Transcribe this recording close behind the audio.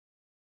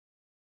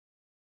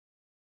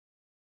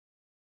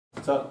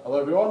So, hello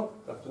everyone,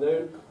 good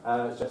afternoon.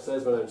 As Jeff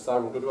says, my name is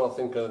Simon Goodwill. I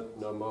think I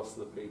know most of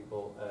the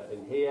people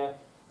in here.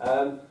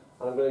 And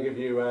I'm going to give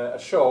you a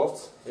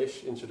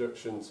short-ish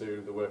introduction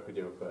to the work we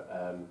do up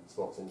at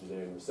Sports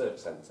Engineering Research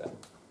Centre.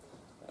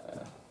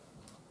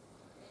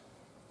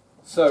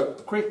 So,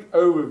 quick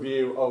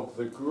overview of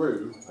the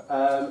group.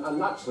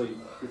 And actually,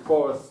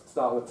 before I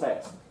start on the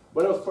text,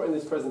 when I was putting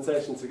this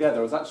presentation together,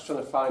 I was actually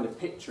trying to find a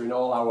picture in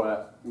all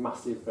our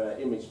massive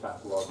image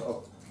catalogue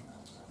of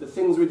the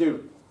things we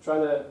do.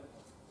 Trying to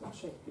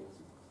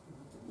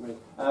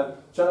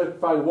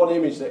find one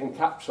image that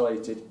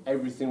encapsulated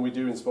everything we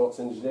do in sports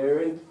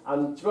engineering,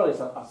 and to be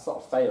honest, I sort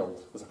of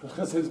failed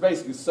because there's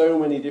basically so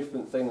many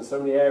different things, so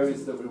many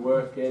areas that we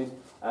work in.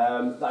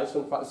 That is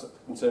fun facts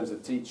in terms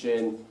of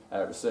teaching,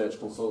 research,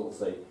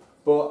 consultancy.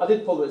 But I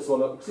did pull this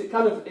one up because it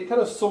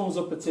kind of sums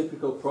up a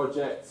typical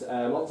project.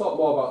 I'll talk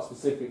more about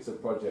specifics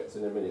of projects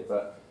in a minute,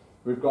 but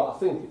we've got, I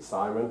think it's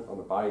Simon on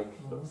the bike,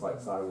 looks like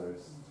Simon,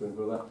 his twin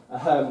brother,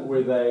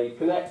 with a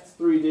Connect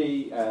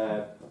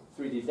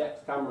 3D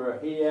depth camera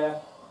here.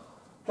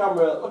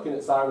 Camera looking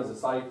at Simon as a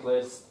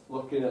cyclist,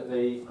 looking at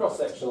the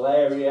cross-sectional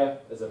area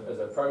as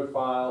a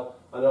profile,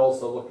 and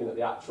also looking at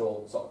the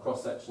actual sort of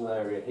cross-sectional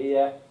area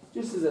here.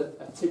 Just as a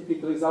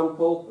typical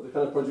example of the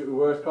kind of project we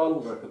work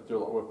on. We do a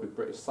lot of work with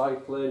British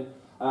cycling,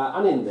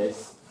 and in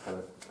this, kind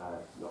of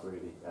not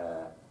really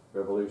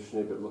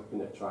revolutionary, but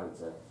looking at trying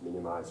to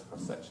minimise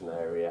cross-section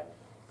area.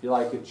 If you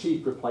like, a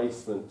cheap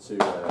replacement to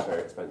a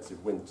very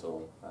expensive wind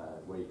tunnel,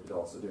 where you could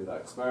also do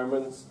that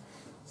experiment.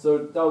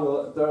 So down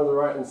the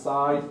right-hand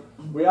side,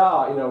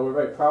 we're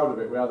very proud of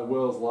it. We are the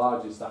world's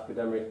largest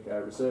academic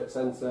research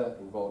centre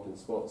involved in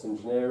sports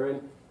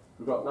engineering.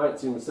 We've got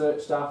 19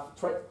 research staff,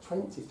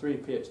 23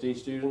 PhD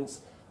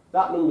students.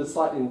 That number's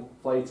slightly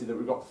inflated that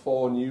we've got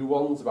 4 new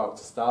ones about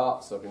to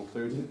start, so I've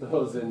included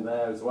those in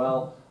there as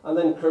well. And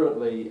then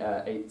currently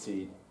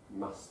 80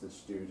 master's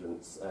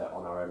students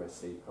on our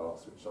MSc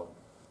course, which I'll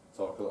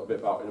talk a little bit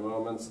about in a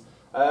moment.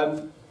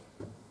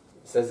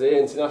 It says here,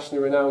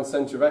 internationally renowned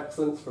Centre of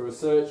Excellence for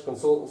Research,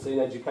 Consultancy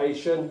and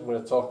Education. I'm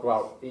going to talk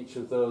about each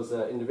of those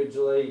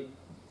individually.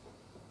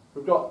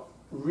 We've got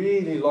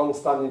really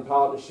long-standing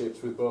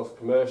partnerships with both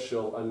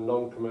commercial and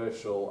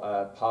non-commercial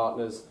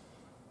partners.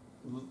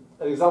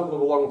 An example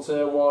of a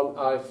long-term one,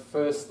 I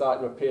first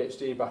started my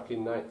PhD back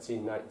in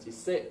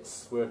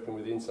 1996, working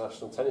with the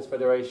International Tennis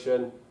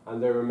Federation,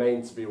 and they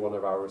remain to be one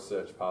of our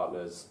research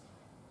partners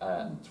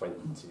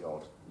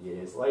 20-odd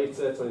years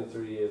later,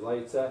 23 years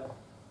later.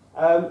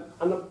 And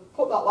I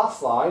put that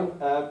last line,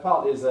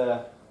 partly as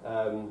a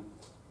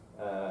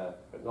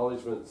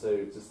acknowledgement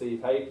to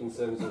Steve Hake in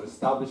terms of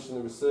establishing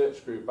the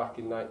research group back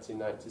in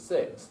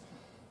 1996.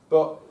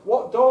 But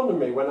what dawned on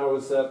me when I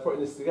was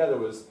putting this together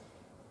was,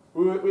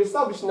 we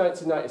established in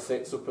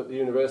 1996 up at the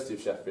University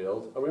of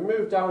Sheffield, and we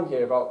moved down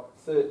here about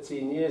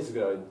 13 years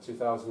ago in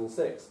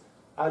 2006.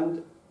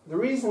 And the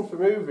reason for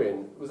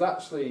moving was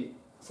actually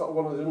sort of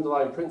one of the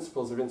underlying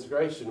principles of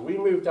integration. We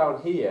moved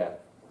down here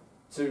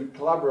to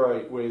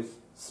collaborate with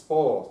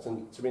sport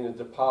and to be in a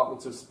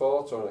department of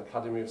sport or an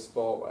academy of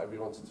sport, whatever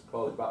you wanted to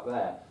call it back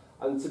there,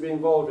 and to be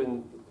involved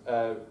in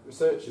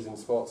researches in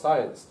sports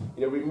science.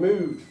 You know, we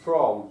moved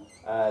from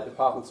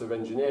departments of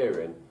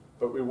engineering,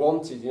 but we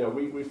wanted,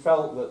 we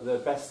felt that the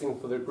best thing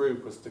for the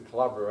group was to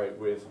collaborate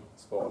with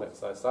sport and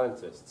exercise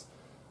scientists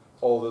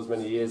all those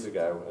many years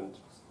ago, and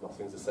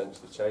nothing's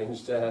essentially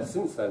changed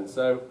since then.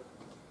 So,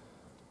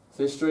 it's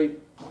history.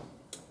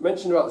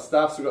 Mentioned about the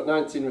staff, so we've got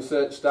 19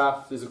 research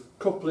staff. There's a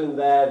couple in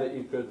there that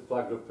you could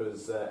flag up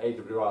as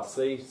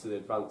AWRC, so the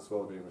Advanced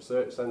Wellbeing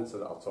Research Centre,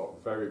 that I'll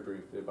talk very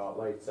briefly about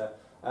later.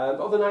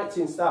 Of the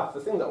 19 staff, the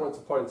thing that I want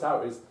to point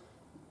out is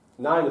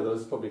 9 of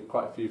those, probably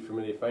quite a few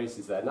familiar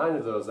faces there, 9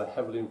 of those are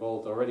heavily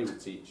involved already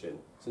with teaching.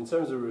 So in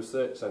terms of a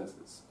research centre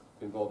that's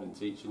involved in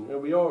teaching,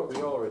 we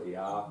already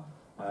are.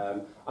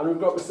 And we've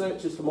got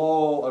researchers from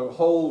a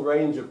whole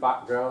range of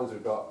backgrounds.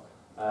 We've got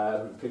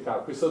pick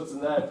out Chris Hudson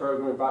there,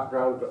 programming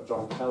background, we've got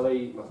John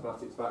Kelly,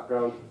 mathematics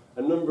background,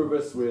 a number of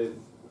us with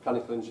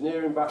mechanical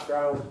engineering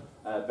background,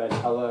 Ben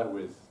Heller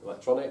with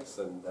electronics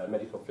and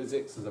medical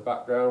physics as a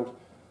background.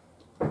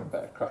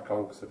 Better crack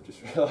on because I've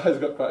just realised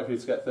I've got quite a few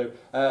to get through.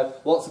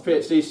 Lots of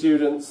PhD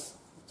students,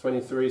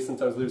 23,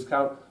 sometimes lose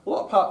count. A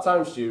lot of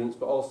part-time students,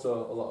 but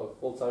also a lot of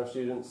full-time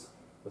students,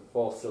 the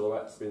 4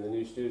 silhouettes being the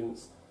new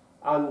students.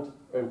 And,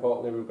 very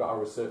importantly, we've got our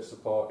research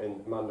support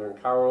in Amanda and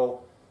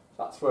Carol.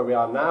 That's where we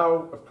are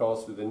now, of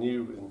course, with the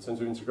new, in terms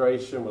of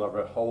integration, we'll have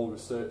a whole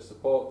research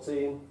support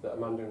team that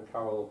Amanda and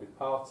Carol will be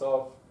part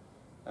of.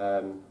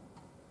 I'm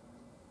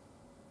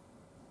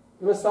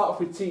going to start off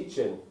with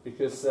teaching,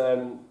 because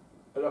it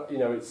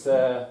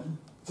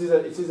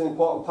is an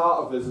important part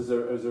of us as a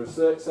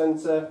research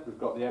centre. We've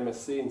got the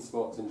MSc in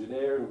sports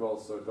engineering, we've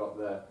also got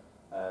the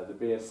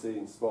BSc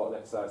in sport and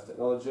exercise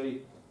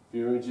technology, a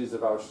few images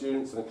of our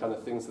students and the kind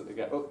of things that they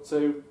get up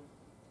to.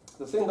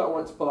 The thing that I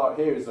want to pull out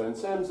here is, though, in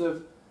terms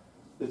of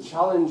the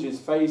challenges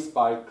faced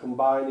by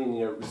combining,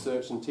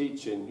 research and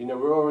teaching,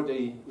 we're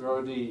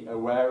already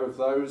aware of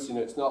those.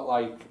 It's not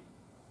like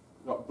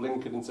not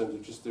blinkered in terms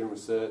of just doing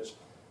research.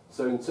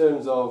 So in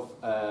terms of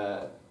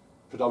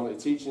predominantly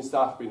teaching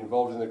staff being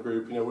involved in the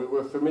group, you know,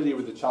 we're familiar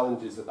with the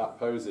challenges that that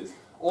poses.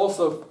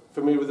 Also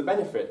familiar with the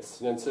benefits,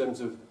 you know, in terms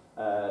of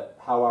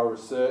how our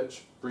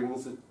research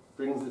brings the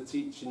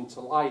teaching to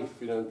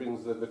life, you know, and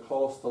brings the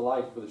course to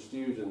life for the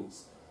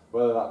students,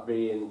 whether that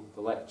be in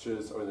the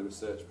lectures or in the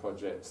research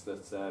projects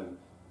that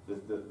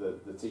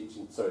the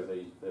teaching,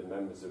 sorry, the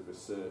members of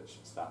research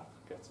staff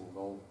get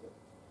involved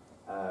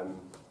in.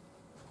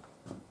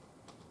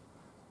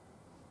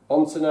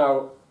 On to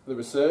now the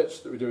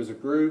research that we do as a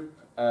group.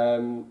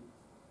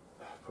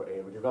 Put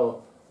here, we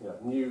develop, you know,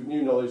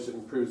 new knowledge that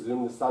improves the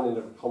understanding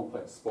of a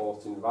complex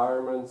sport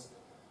environment.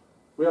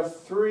 We have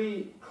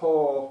 3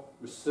 core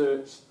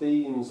research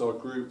themes or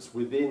groups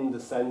within the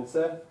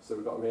centre. So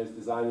we've got them here as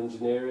design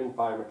engineering,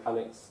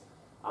 biomechanics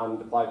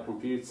and applied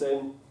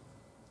computing.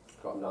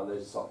 Got them down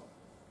there, sort of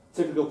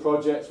typical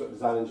projects with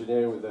design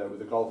engineering with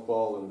the golf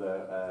ball and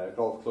the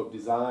golf club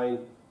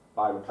design,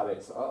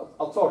 biomechanics.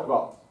 I'll talk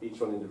about each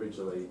one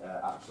individually.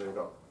 Actually, we've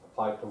got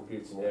applied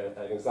computing here,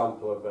 an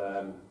example of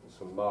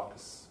some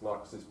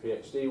Marcus's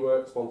PhD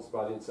work sponsored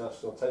by the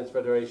International Tennis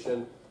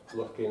Federation,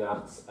 looking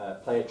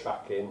at player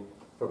tracking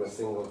from a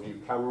single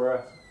view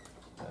camera.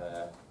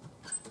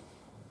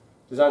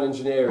 Design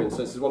engineering, so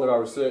this is one of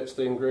our research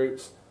theme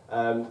groups.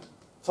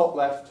 Top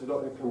left, I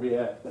don't think it can be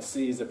a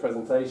CSER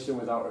presentation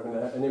without having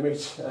an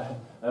image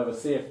of a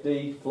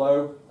CFD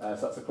flow. So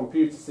that's a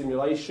computer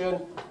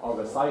simulation of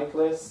a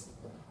cyclist.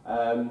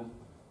 On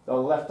the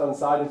left-hand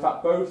side, in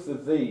fact, both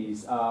of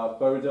these are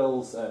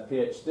Bodil's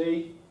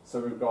PhD. So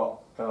we've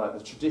got kind of like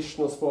the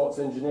traditional sports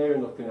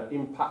engineering, looking at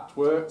impact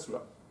works, you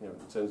know,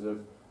 in terms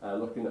of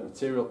looking at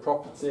material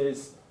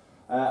properties.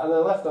 And on the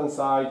left-hand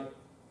side,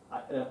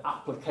 an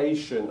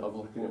application of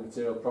looking at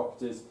material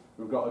properties.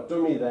 We've got a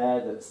dummy there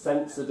that's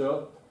sensored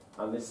up,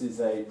 and this is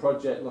a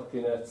project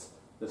looking at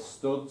the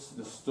studs,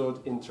 the stud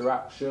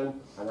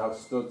interaction, and how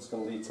studs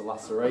can lead to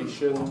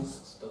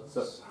lacerations.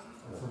 So,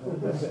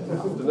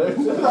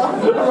 afternoon.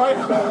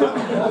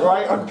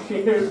 right on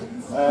cue.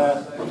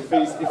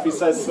 If he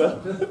says so.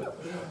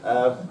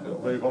 We'll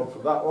move on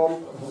from that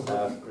one.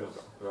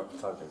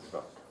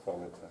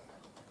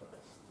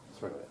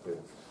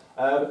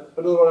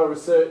 Another one of our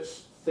research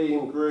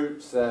theme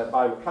groups,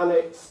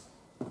 biomechanics.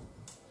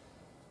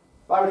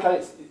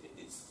 Biomechanics,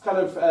 it's kind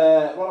of,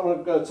 what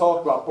I'm going to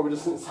talk about probably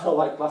doesn't sound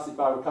like classic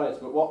biomechanics,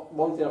 but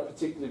one thing I've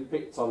particularly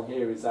picked on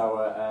here is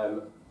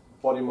our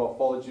body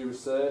morphology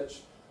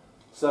research.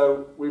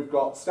 So we've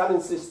got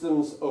scanning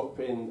systems up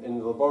in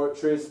the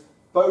laboratories,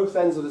 both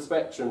ends of the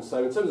spectrum.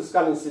 So in terms of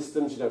scanning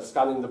systems, you know,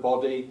 scanning the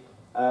body,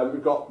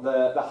 we've got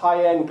the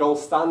high-end gold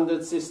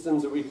standard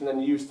systems that we can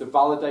then use to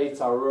validate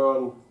our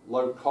own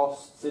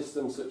low-cost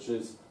systems, such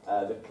as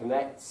the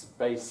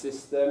Connect-based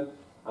system.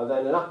 And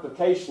then an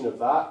application of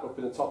that, up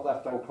in the top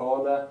left-hand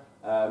corner,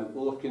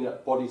 we're looking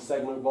at body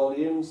segment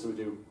volumes. So we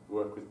do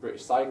work with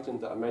British Cycling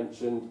that I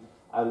mentioned,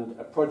 and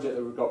a project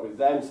that we've got with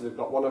them. So they've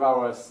got one of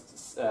our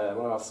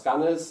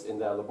scanners in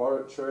their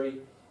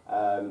laboratory,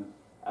 and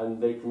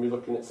they can be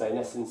looking at, say, an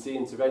S&C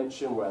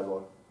intervention where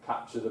they'll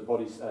capture the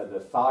body, the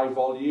thigh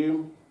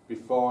volume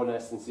before an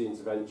S&C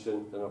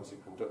intervention, then obviously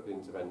conduct the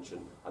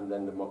intervention, and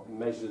then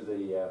measure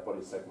the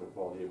body segment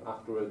volume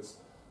afterwards,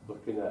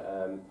 looking at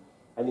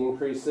any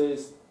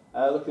increases,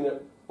 looking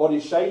at body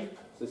shape,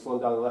 so this one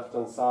down the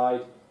left-hand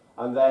side,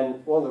 and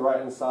then one on the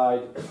right-hand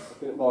side,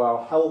 looking at more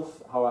our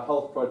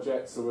health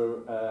projects. So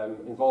we're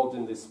involved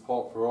in the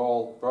Support for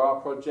All bra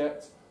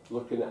project,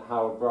 looking at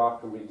how a bra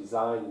can be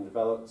designed and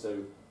developed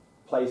to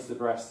place the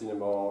breast in a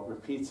more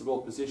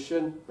repeatable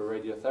position for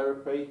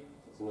radiotherapy.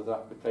 That's another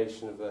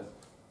application of the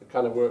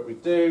kind of work we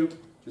do.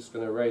 Just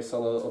going to race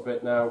on a little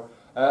bit now.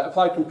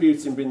 Applied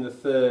computing being the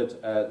third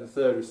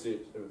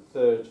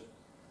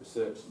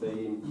research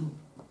theme.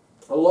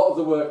 A lot of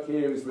the work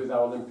here is with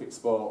our Olympic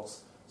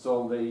sports.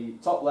 So on the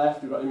top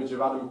left, we've got an image of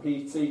Adam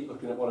Peaty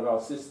looking at one of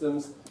our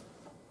systems.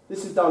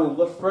 This is down in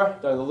Loughborough,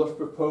 down the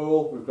Loughborough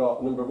pool. We've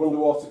got a number of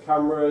underwater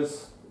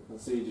cameras. You can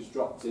see just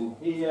dropped in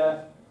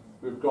here.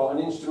 We've got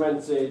an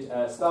instrumented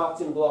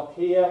starting block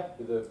here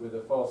with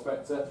a force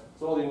vector.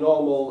 So all the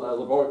normal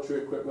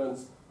laboratory equipment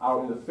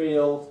out in the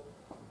field.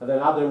 And then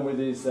Adam with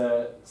his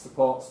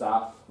support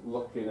staff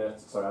looking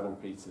at, sorry, Adam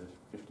Peter,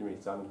 50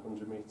 metre and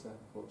 100 metre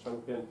world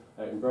champion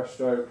in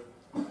breaststroke.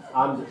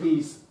 And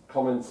he's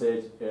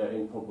commented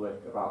in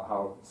public about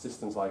how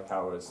systems like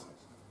ours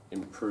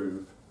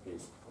improve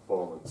his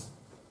performance.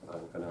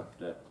 I'm going to have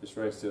to just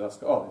race through that.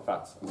 Oh, in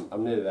fact,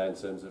 I'm nearly there in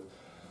terms of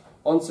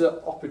onto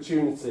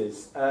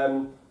opportunities.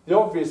 The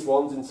obvious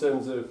ones in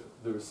terms of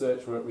the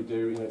research work we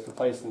do, you know, for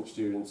placement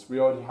students. We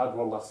already had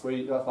one last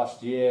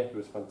year. It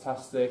was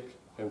fantastic.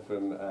 Came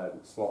from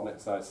Sport and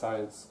Exercise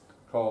Science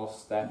course,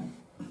 Steph.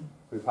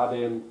 We've had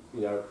him,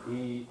 you know,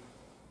 he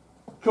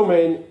come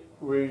in.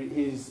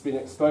 He's been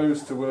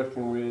exposed to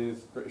working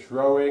with British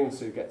rowing,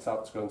 so he gets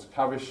out to go into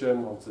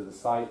Caversham, onto the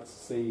site to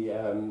see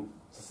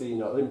you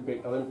know,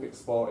 Olympic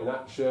sport in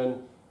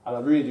action. And I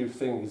really do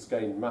think he's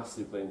gained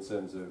massively in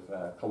terms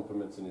of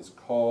complementing his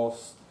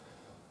course.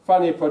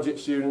 final year project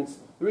students.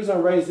 The reason I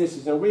raise this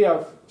is, we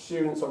have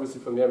students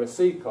obviously from the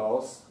MSc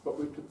course, but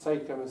we could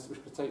take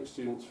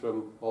students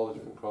from all the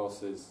different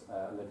courses,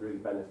 and they'd really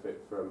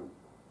benefit from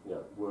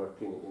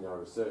working in our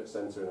research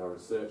centre, in our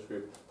research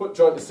group. Put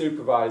jointly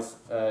supervised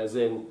as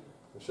in,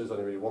 I'm sure there's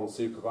only really one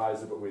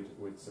supervisor, but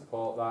we'd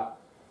support that.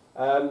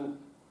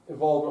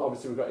 Involvement,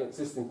 obviously we've got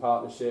existing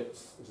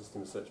partnerships,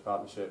 existing research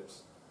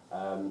partnerships.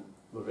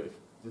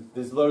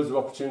 There's loads of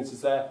opportunities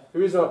there. The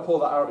reason I pull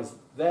that out is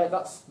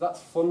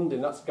that's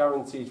funding, that's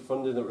guaranteed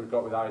funding that we've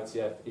got with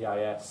ITF,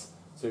 EIS.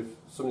 So if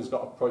somebody's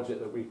got a project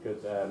that we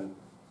could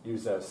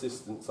use their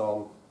assistance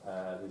on,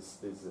 there's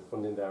the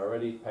funding there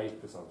already.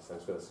 Papers, obviously, I'm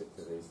just going to skip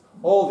through these.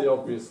 All the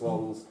obvious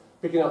ones,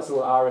 picking out some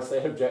of the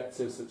RSA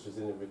objectives such as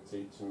innovative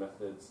teaching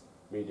methods,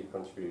 media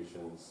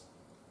contributions.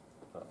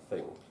 I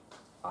think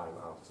I'm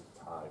out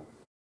of time.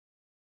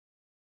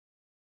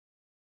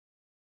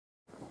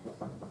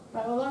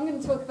 Right, well, I'm going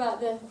to talk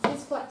about the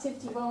Physical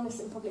Activity, Wellness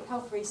and Public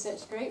Health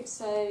Research Group.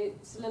 So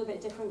it's a little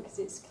bit different because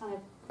it's kind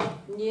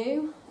of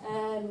new.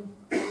 And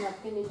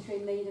I've been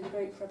interim lead of the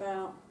group for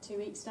about 2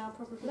 weeks now,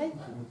 probably.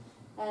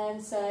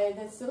 So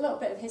there's a little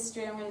bit of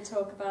history I'm going to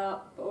talk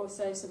about, but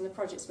also some of the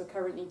projects we're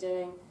currently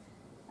doing.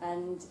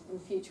 And in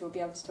the future we'll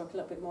be able to talk a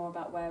little bit more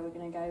about where we're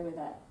going to go with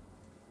it.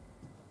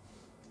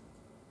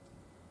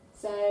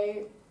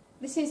 So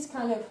this is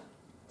kind of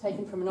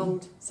taken from an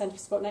old Centre for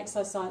Sport and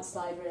Exercise Science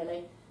slide,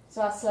 really.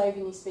 So our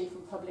slogan used to be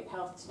from public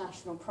health to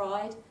national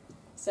pride.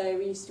 So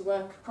we used to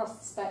work across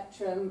the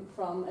spectrum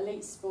from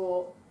elite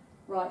sport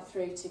right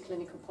through to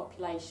clinical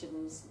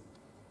populations.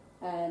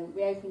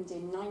 We opened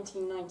in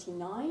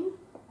 1999.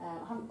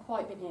 I haven't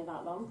quite been here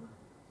that long.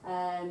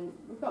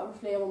 We've got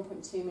roughly a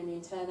 1.2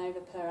 million turnover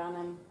per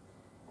annum.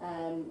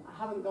 I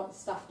haven't got the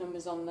staff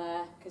numbers on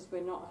there because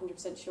we're not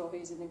 100% sure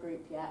who's in the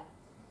group yet.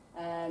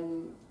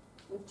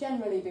 We've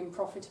generally been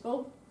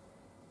profitable.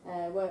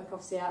 Work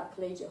obviously out at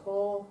Collegiate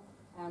Hall.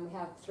 And we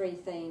have 3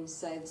 themes,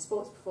 so the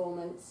sports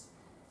performance,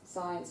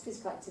 science,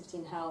 physical activity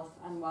and health,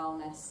 and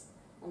wellness.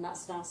 And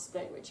that's now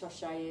split, which I'll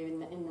show you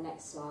in the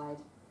next slide.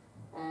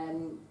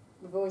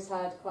 We've always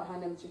had quite high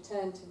numbers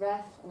returned to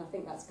ref, and I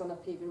think that's gone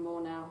up even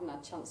more now. I haven't had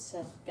a chance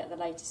to get the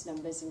latest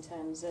numbers in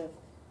terms of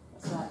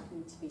what's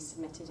likely to be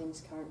submitted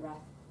into current ref.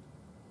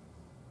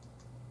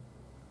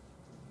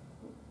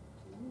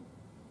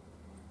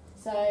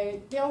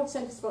 So the old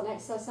Centre for Sport and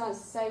Exercise Science,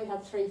 as I say, we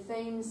had 3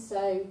 themes.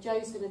 So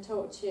Jo's going to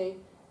talk to you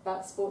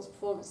about the sports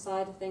performance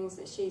side of things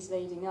that she's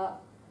leading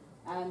up,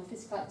 and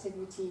physical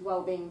activity,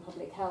 wellbeing,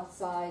 public health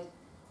side,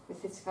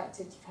 with physical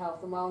activity for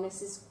health and wellness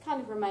has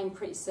kind of remained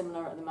pretty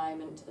similar at the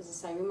moment. As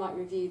I say, we might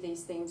review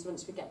these themes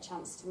once we get a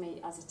chance to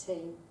meet as a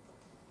team.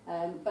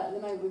 But at the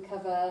moment we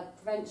cover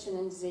prevention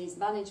and disease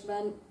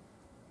management,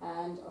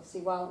 and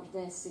obviously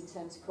wellness in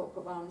terms of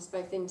corporate wellness,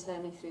 both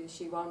internally through the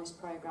SHU Wellness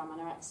Programme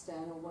and our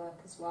external work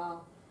as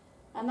well.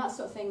 And that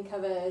sort of thing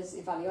covers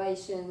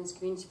evaluations,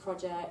 community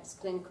projects,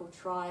 clinical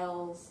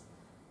trials,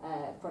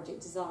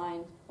 project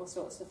design, all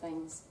sorts of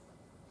things.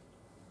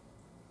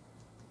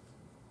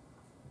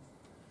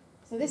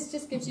 So this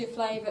just gives you a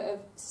flavour of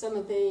some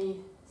of the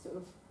sort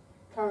of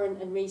current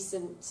and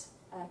recent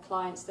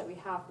clients that we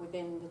have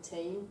within the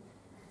team.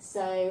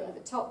 So at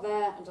the top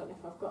there, I don't know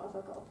if I've got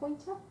a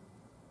pointer?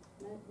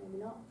 No,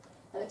 maybe not.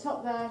 At the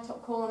top there,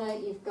 top corner,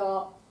 you've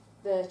got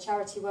the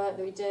charity work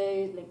that we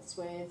do, links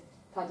with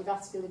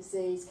cardiovascular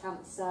disease,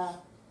 cancer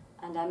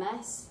and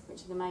MS,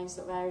 which are the main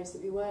sort of areas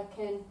that we work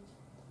in.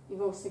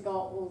 You've also got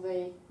all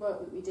the work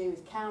that we do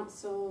with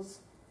councils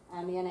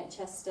and the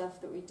NHS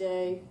stuff that we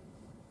do,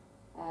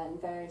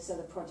 and various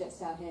other projects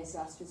down here, so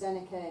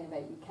AstraZeneca,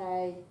 Innovate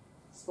UK,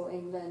 Sport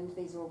England,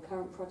 these are all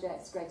current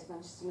projects, Greater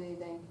Manchester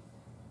Moving,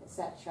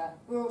 etc.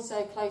 We're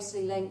also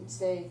closely linked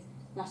to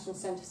National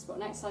Centre for Sport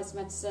and Exercise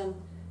Medicine,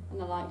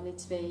 and are likely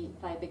to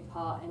play a big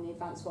part in the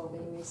Advanced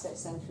Wellbeing Research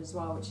Centre as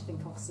well, which I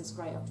think offers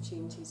great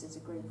opportunities as a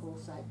group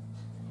also.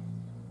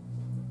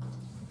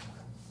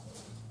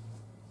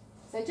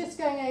 So just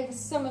going over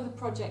some of the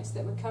projects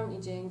that we're currently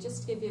doing,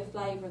 just to give you a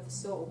flavour of the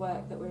sort of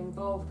work that we're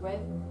involved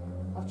with.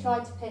 I've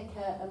tried to pick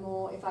a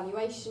more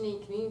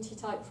evaluation-y, community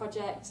type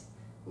project,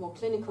 a more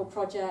clinical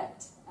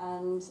project,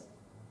 and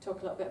talk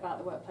a little bit about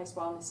the workplace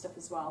wellness stuff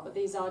as well. But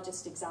these are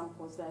just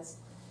examples. There's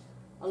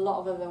a lot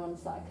of other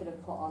ones that I could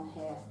have put on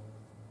here.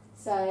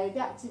 So the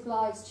Active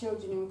Lives,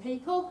 Children and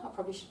People. I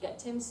probably should get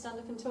Tim to stand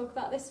up and talk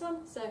about this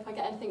one. So if I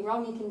get anything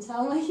wrong, you can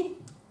tell me.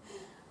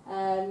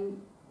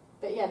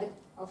 But yeah,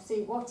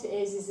 obviously what it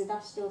is a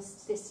national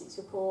statistics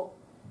report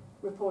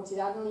reported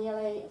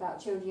annually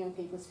about children and young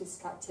people's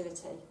physical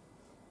activity.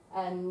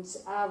 And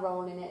our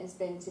role in it has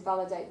been to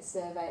validate the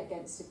survey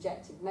against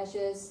objective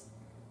measures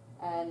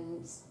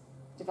and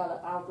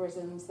develop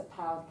algorithms that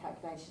power the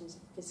calculations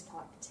of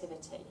physical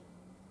activity.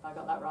 Have I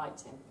got that right,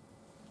 Tim?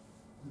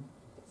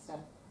 Good stuff.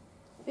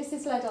 This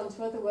has led on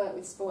to other work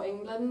with Sport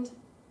England.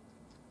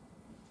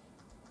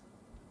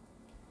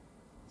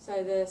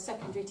 So the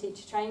secondary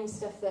teacher training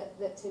stuff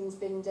that Tim's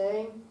been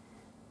doing.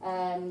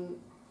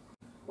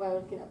 We're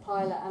looking at a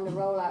pilot and a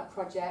rollout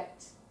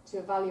project to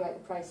evaluate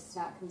the process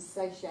and outcomes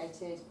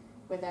associated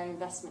with their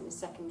investment in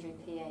secondary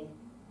PE.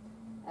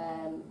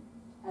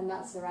 And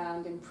that's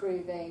around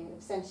improving the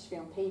percentage of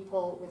young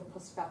people with a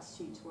positive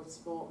attitude towards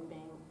sport and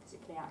being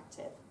physically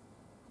active.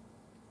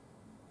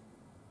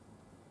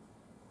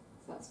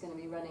 So that's going to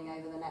be running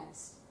over the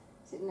next,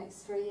 is it the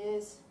next 3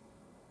 years?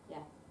 Yeah.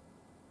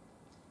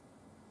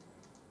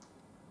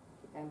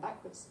 Keep going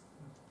backwards.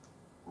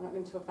 I'm not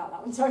going to talk about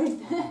that one, sorry.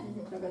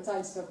 I've not got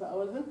time to talk about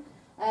all of them.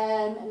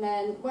 And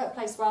then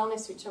workplace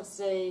wellness, which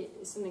obviously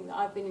is something that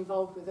I've been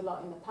involved with a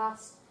lot in the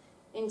past.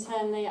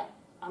 Internally,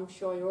 I'm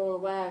sure you're all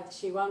aware of the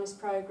SHU Wellness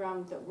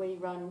programme that we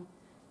run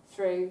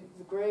through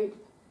the group.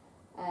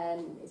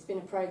 It's been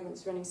a programme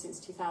that's running since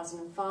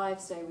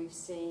 2005, so we've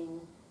seen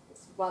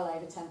it's well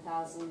over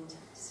 10,000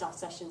 staff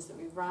sessions that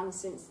we've run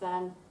since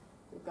then.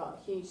 We've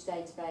got a huge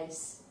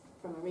database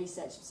from a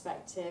research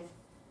perspective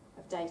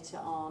of data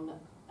on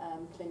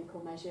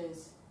clinical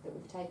measures that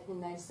we've taken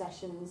in those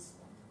sessions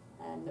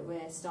that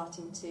we're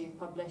starting to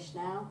publish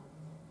now.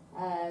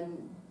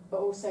 But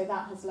also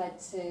that has led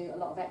to a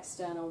lot of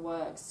external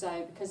work.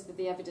 So because of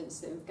the evidence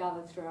that we've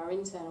gathered through our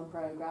internal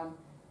programme,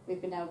 we've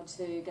been able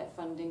to get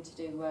funding to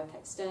do work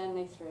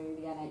externally through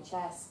the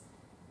NHS.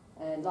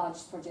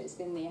 Largest project has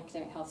been the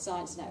Academic Health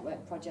Science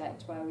Network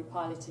project, where we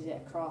piloted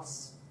it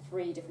across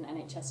 3 different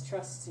NHS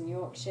trusts in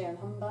Yorkshire and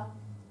Humber.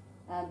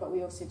 But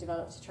we also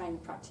developed a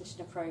trained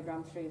practitioner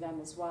programme through them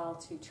as well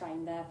to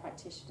train their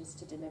practitioners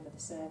to deliver the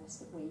service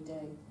that we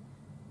do.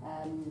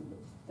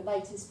 The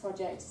latest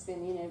project has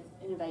been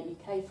the Innovate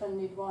UK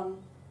funded one,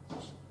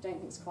 which I don't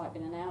think it's quite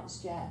been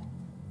announced yet,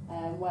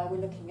 where we're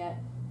looking at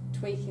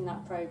tweaking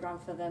that programme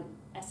for the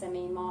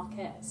SME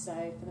market,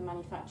 so for the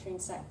manufacturing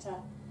sector.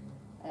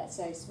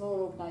 So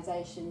small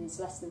organisations,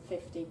 less than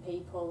 50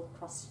 people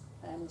across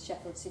the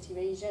Sheffield City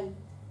region.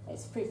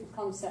 It's a proof of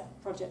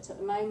concept project at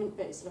the moment,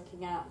 but it's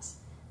looking at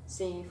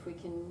seeing if we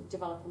can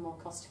develop a more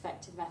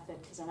cost-effective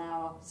method, because an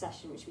hour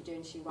session, which we do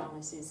in SHU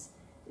Wellness, is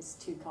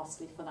too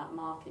costly for that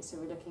market. So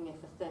we're looking if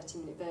a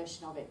 30-minute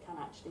version of it can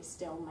actually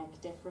still make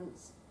a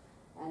difference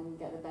and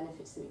get the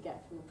benefits that we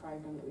get from the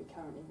programme that we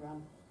currently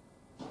run.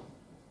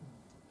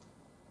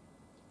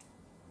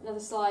 Another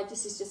slide,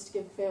 this is just to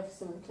give a feel for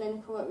some of the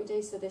clinical work we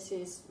do. So this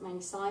is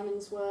mainly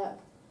Simon's work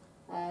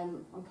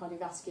on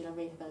cardiovascular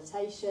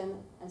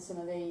rehabilitation and some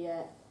of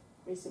the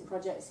recent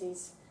projects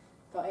he's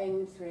got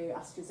in through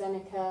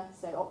AstraZeneca,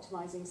 so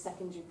optimising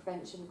secondary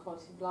prevention and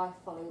quality of life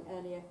following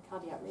earlier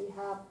cardiac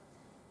rehab.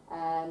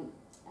 And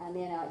the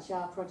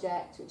NIHR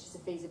project, which is a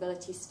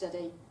feasibility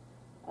study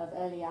of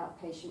early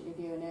outpatient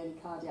review and early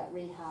cardiac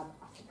rehab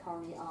after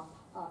coronary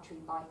artery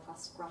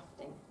bypass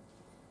grafting.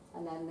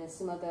 And then there's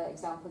some other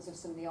examples of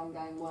some of the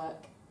ongoing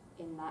work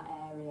in that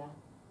area.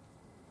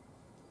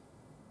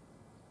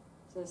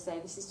 So as I say,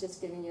 this is just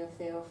giving you a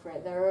feel for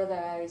it. There are other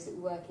areas that we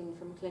work in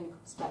from a clinical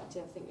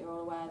perspective. I think you're all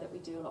aware that we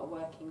do a lot of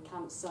work in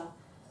cancer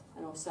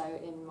and also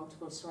in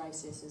multiple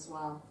sclerosis as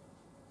well.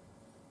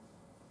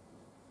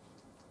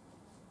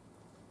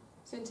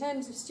 So in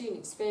terms of student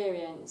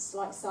experience,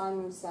 like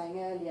Simon was saying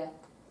earlier,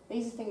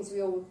 these are things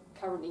we all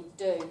currently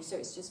do, so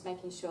it's just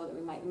making sure that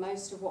we make the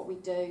most of what we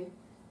do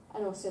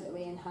and also that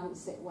we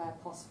enhance it where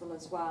possible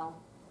as well.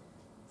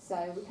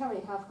 So we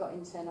currently have got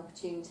intern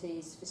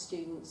opportunities for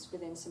students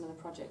within some of the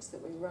projects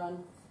that we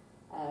run.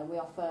 We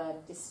offer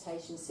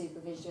dissertation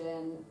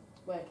supervision,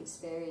 work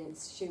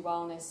experience, SHU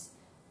Wellness.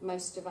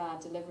 Most of our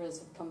deliverers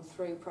have come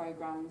through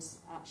programmes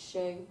at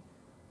SHU.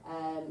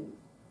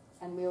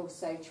 And we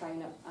also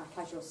train up our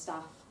casual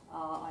staff,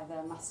 are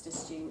either master's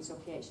students or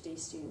PhD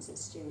students at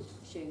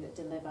SHU that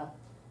deliver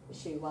the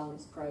SHU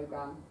Wellness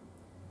programme.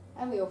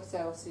 And we also,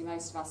 obviously,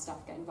 most of our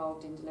staff get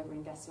involved in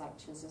delivering guest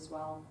lectures as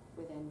well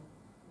within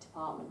the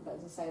department. But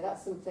as I say,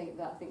 that's something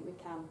that I think we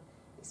can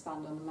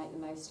expand on and make the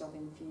most of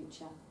in the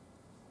future.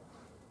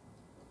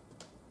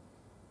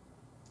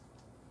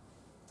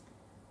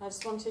 I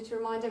just wanted to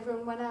remind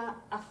everyone when our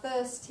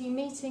first team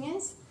meeting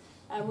is.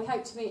 We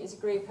hope to meet as a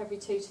group every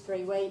 2 to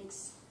 3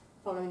 weeks.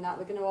 Following that,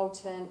 we're going to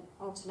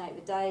alternate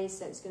the days,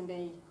 so it's going to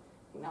be,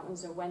 I think that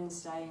one's a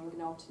Wednesday, and we're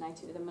going to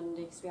alternate it with a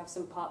Monday because we have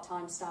some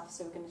part-time staff,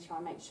 so we're going to try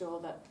and make sure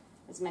that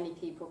as many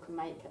people can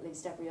make at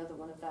least every other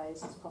one of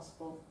those as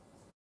possible.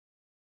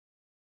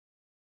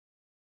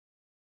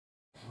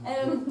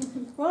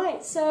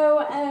 Right,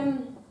 so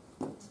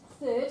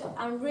third,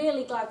 I'm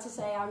really glad to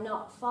say I'm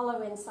not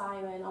following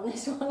Simon on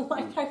this one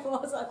like I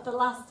was at the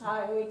last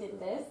time we did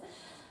this.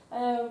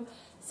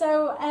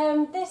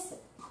 This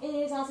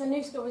is, as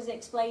Anouska was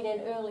explaining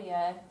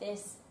earlier,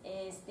 this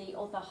is the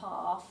other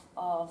half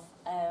of,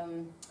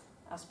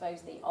 I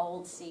suppose, the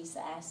old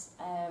CSER.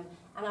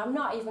 And I'm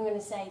not even going to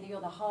say the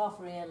other half,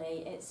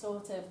 really. It's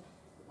sort of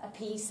a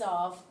piece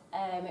of,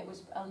 it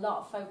was a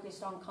lot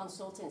focused on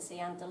consultancy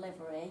and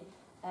delivery.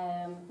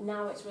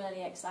 Now it's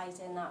really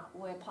exciting that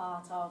we're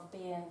part of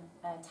being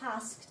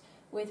tasked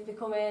with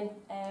becoming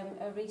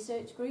a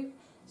research group.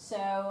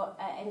 So,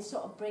 and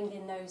sort of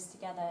bringing those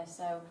together.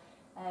 So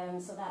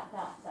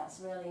that's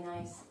really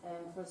nice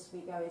for us to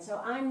be going. So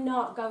I'm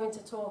not going to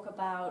talk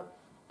about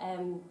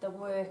the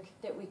work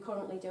that we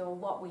currently do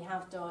and what we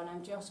have done.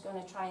 I'm just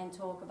going to try and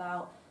talk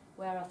about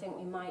where I think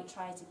we might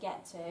try to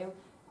get to,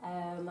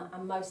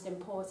 and most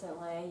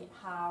importantly,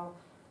 how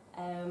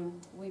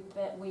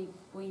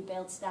we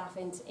build staff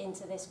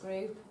into this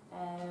group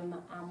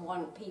and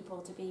want people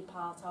to be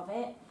part of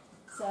it.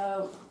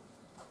 So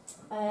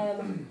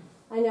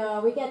I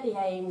know we get the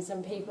aims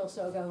and people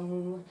sort of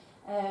go,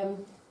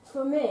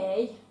 for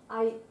me,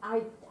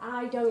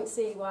 I don't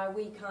see why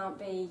we can't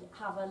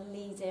have a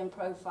leading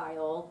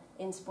profile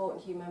in sport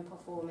and human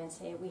performance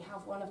here. We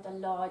have one of the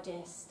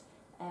largest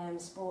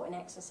sport and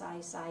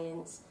exercise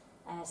science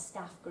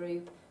staff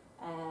group,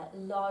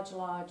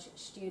 large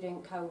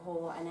student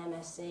cohort and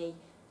MSc.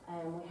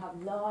 We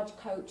have large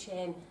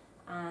coaching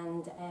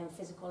and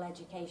physical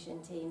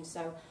education teams,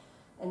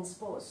 and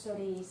sports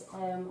studies,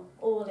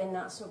 all in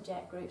that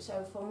subject group.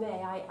 So for me,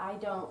 I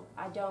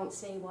don't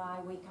see why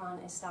we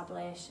can't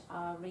establish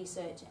our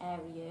research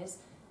areas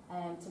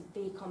to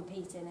be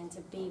competing and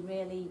to be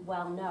really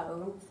well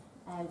known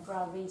for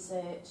our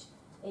research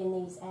in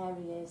these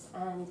areas.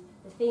 And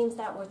the themes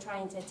that we're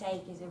trying to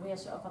take is a real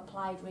sort of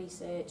applied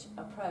research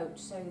approach,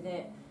 so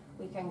that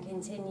we can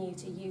continue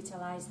to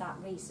utilise that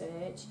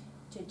research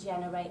to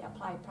generate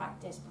applied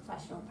practice,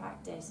 professional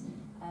practice,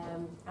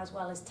 as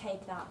well as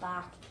take that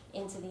back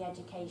into the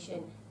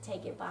education,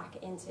 take it back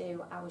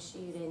into our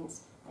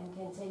students, and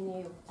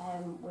continue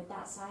with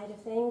that side of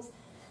things.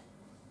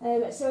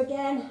 So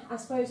again, I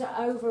suppose that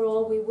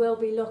overall we will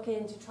be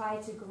looking to try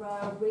to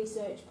grow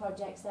research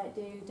projects that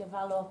do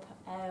develop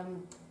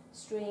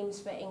streams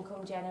for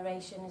income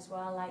generation as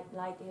well,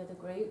 like the other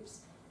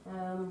groups.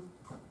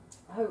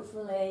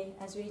 Hopefully,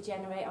 as we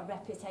generate a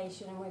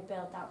reputation and we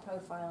build that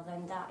profile,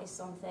 then that is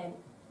something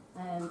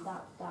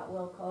that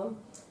will come.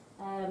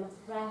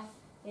 Prof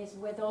is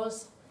with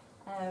us.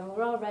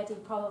 We're already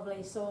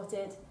probably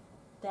sorted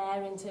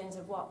there in terms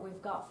of what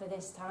we've got for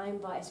this time,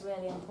 but it's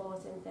really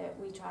important that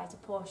we try to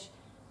push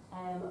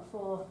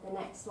for the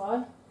next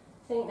one.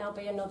 I think there'll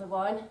be another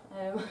one.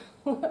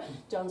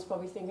 John's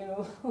probably thinking,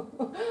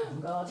 oh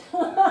God.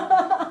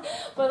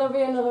 But there'll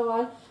be another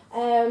one.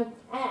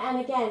 And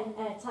again,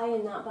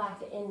 tying that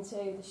back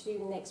into the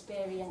student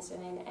experience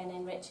and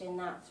enriching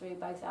that through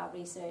both our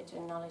research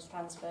and knowledge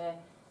transfer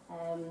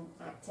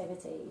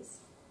activities.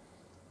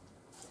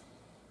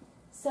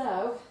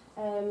 So,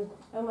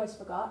 almost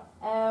forgot.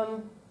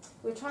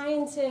 We're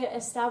trying to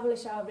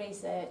establish our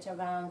research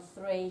around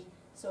 3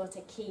 sort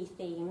of key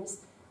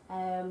themes.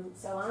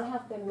 So I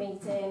have been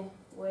meeting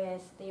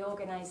with the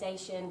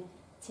organisation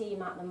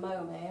team at the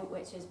moment,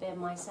 which has been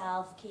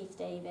myself, Keith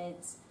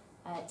Davids,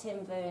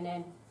 Tim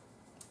Vernon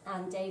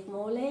and Dave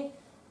Morley.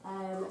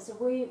 So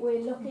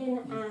we're looking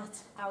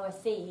at our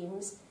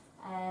themes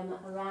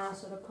around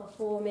sort of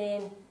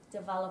performing,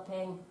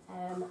 developing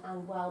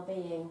and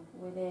well-being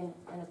within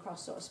and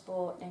across sort of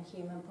sport and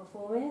human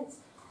performance.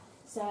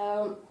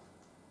 So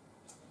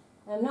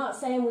I'm not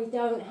saying we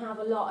don't have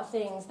a lot of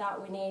things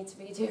that we need to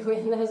be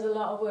doing. There's a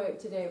lot of work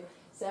to do.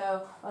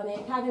 So on the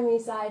academy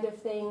side of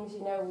things,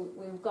 you know,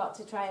 we've got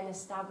to try and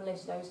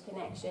establish those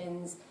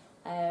connections,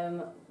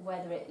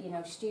 whether it, you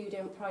know,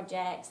 student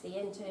projects, the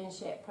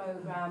internship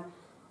program,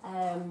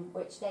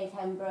 which Dave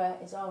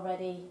Hembrough is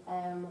already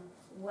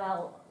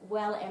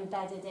well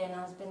embedded in,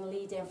 has been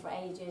leading for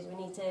ages.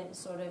 We need to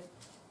sort of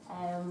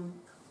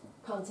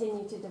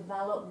continue to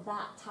develop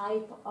that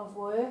type of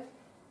work.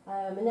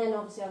 And then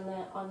obviously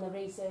on the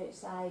research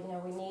side, you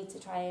know, we need to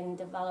try and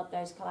develop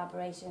those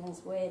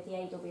collaborations with the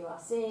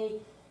AWRC,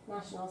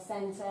 National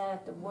Centre,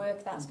 the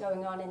work that's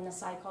going on in the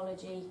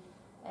Psychology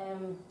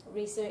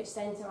Research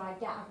Centre. I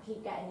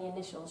keep getting the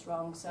initials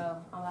wrong, so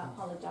I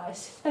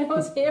apologise if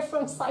anyone's here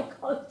from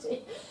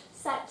psychology,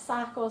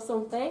 SEPSAC or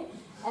something.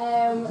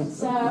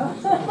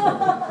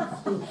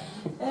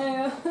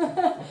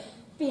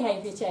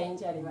 Behaviour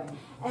change anyway.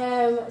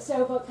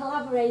 But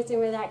collaborating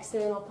with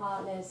external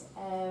partners,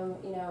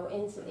 you know,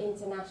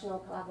 international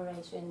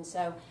collaboration.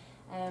 So,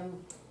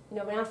 you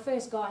know, when I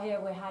first got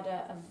here, we had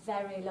a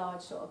very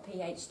large sort of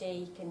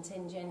PhD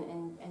contingent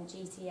and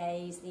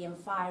GTAs. The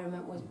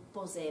environment was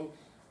buzzing,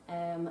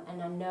 and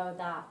I know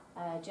that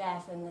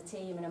Jeff and the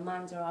team and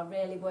Amanda are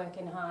really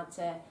working hard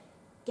to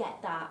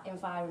get that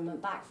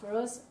environment back for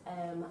us,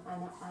 and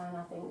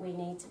I think we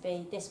need to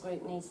be, this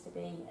group needs to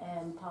be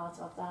part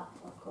of that,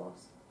 of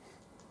course.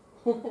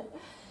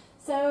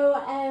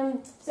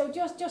 So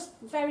just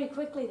very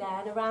quickly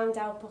then, around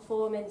our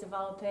performing,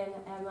 developing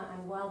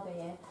and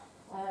well-being,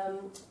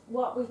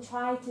 what we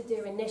tried to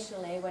do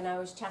initially when I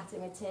was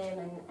chatting with Tim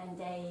and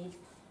Dave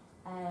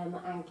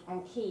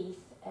and Keith,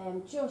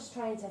 just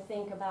trying to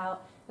think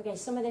about, okay,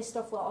 some of this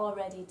stuff we're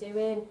already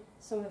doing,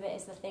 some of it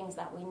is the things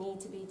that we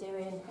need to be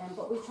doing,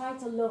 but we tried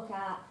to look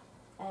at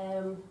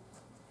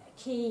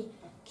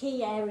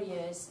key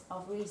areas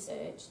of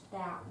research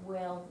that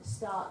will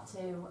start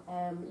to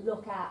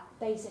look at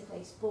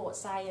basically sports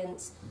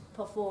science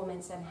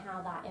performance and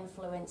how that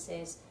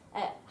influences,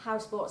 how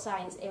sports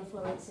science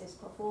influences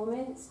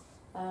performance.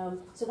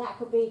 So that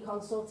could be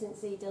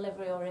consultancy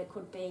delivery, or it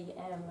could be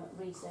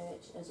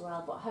research as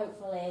well, but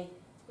hopefully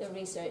the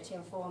research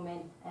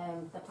informing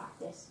the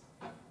practice.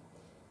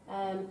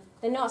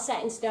 They're not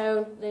set in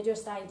stone, they're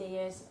just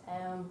ideas.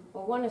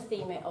 We want to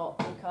theme it up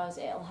because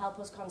it'll help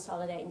us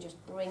consolidate and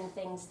just bring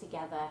things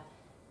together.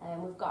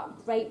 We've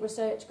got great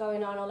research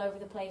going on all over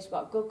the place, we've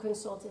got good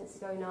consultancy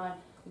going on.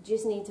 We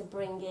just need to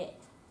bring it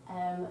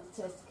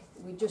to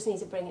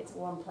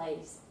one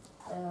place.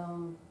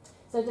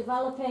 So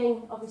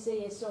developing,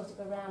 obviously, is sort of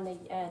around the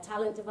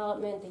talent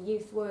development, the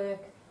youth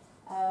work,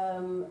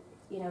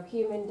 you know,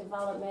 human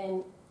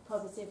development,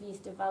 positive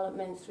youth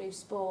development through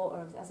sport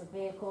or as a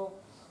vehicle,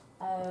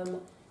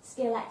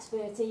 skill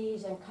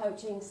expertise and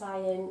coaching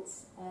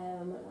science,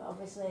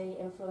 obviously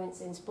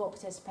influencing sport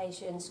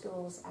participation,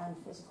 schools and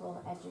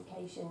physical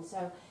education.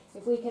 So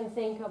if we can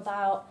think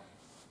about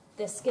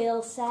the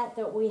skill set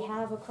that we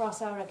have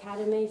across our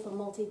academy for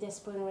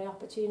multidisciplinary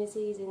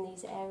opportunities in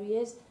these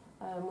areas,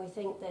 we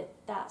think that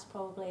that's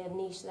probably a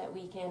niche that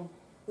we can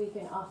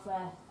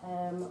offer,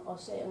 or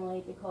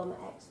certainly become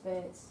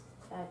experts,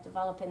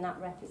 developing that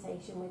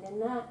reputation within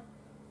that.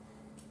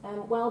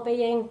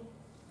 Well-being,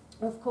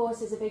 of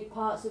course, is a big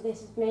part, so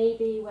this is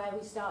maybe where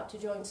we start to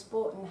join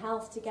sport and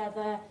health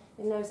together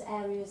in those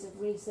areas of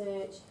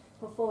research,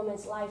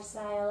 performance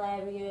lifestyle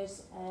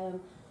areas,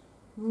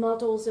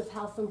 models of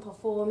health and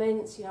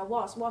performance. You know,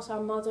 what's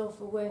our model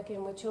for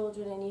working with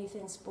children and youth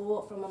in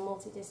sport from a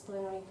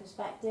multidisciplinary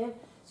perspective?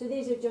 So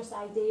these are just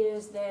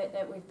ideas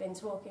that we've been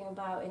talking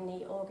about in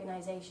the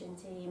organisation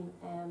team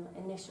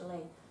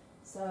initially.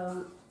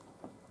 So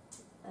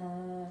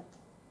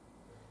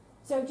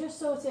just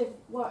sort of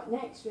what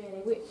next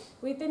really.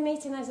 We've been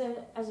meeting as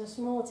a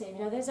small team.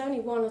 You know, there's only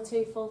 1 or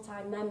 2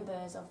 full-time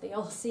members of the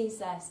old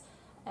CSES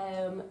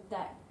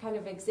that kind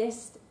of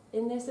exist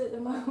in this at the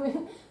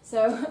moment.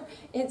 So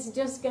it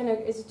just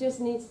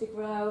needs to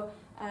grow,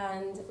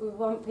 and we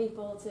want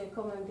people to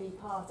come and be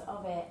part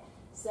of it.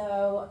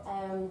 So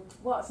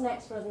what's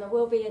next for us? And there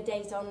will be a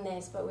date on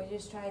this, but we're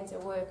just trying to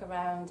work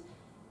around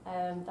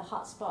the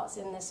hot spots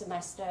in the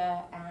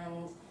semester,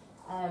 and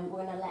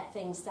we're going to let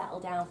things settle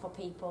down for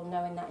people,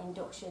 knowing that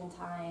induction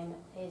time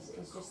is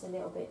just a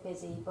little bit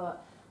busy.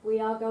 But we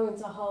are going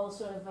to hold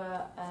sort of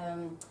a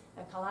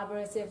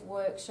collaborative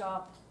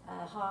workshop,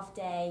 a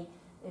half-day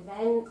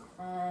event,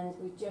 and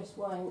we just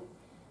want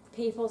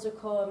people to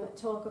come,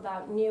 talk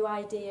about new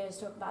ideas,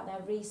 talk about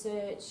their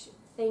research,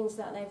 things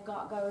that they've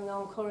got going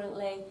on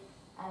currently,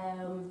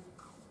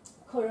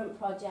 current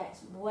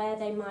projects, where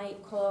they might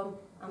come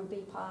and be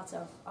part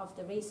of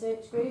the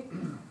research group.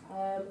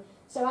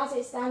 So as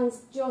it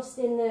stands, just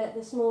in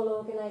the small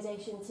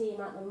organisation team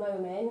at the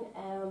moment,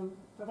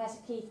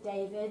 Professor Keith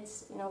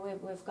Davids, you know,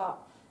 we've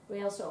got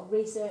real sort of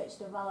research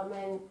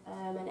development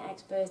and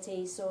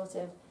expertise sort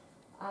of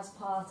as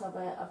part of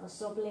a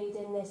sub-lead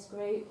in this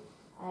group.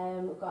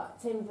 We've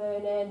got Tim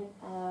Vernon,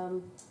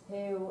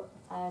 who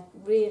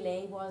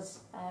really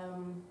was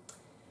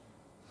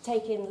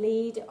taking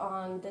lead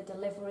on the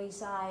delivery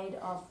side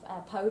of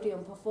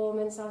podium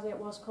performance, as it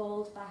was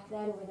called back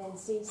then within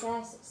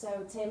CSES.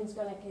 So Tim's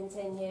going to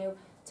continue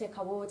to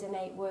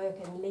coordinate work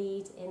and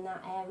lead in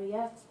that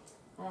area.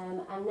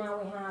 And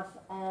now we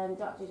have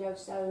Dr Joe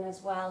Stone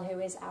as well, who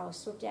is our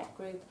subject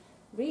group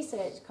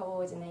research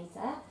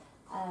coordinator,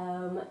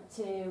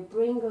 to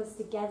bring us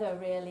together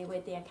really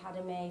with the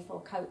Academy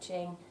for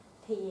coaching,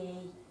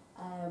 PE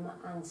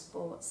and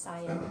sports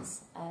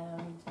science,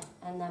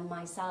 and then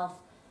myself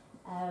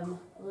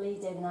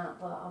leading that,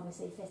 but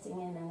obviously fitting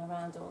in and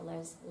around all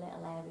those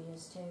little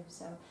areas too.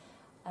 So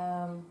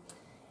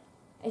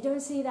I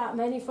don't see that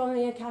many from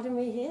the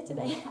Academy here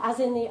today, as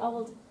in the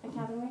old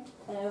Academy.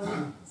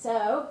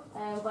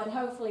 But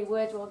hopefully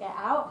word will get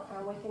out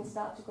and we can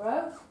start to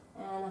grow,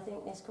 and I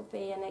think this could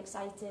be an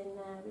exciting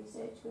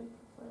research group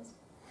for us.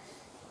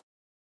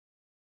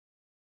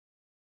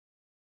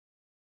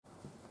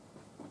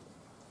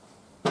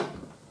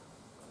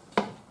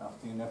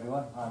 Afternoon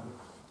everyone, I'm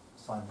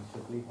Simon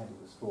Shibli, head of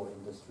the Sport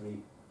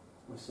Industry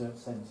Research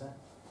Centre.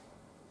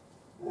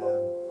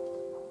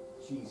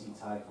 Cheesy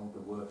title,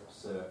 the work of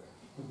CSER.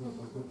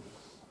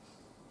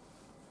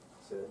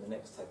 So in the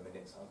next 10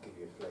 minutes I'll give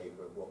you a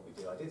flavour of what we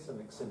do. I did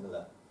something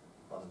similar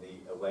on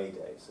the away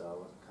day, so I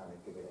want to kind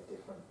of give it a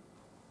different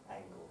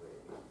angle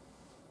really.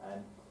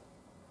 And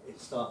it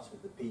starts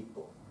with the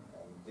people.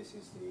 This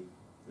is the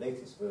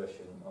latest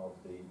version of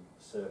the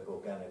CSER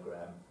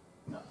organogram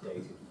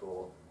updated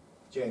for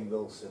Jane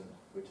Wilson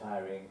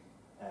retiring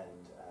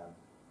and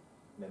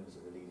members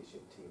of the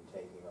leadership team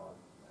taking on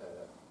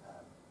her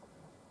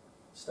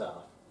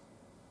staff.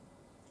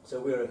 So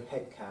we're a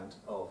head count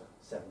of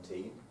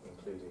 17,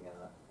 including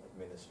our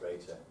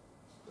administrator,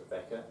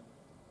 Rebecca.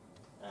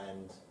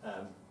 And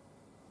I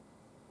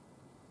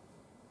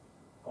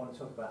want to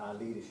talk about our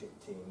leadership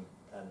team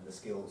and the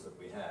skills that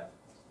we have.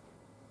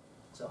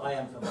 So I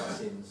am, for my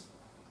sins,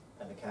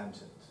 an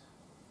accountant.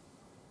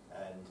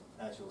 And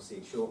as you'll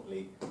see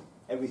shortly,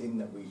 everything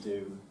that we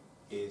do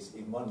is,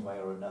 in one way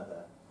or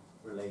another,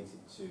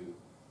 related to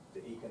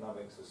the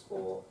economics of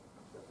sport,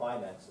 the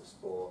finance of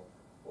sport,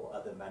 or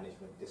other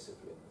management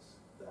disciplines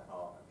that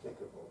are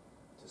applicable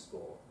to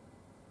sport.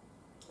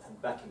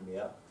 And backing me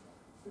up,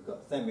 we've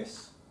got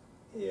Themis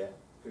here,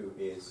 who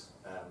is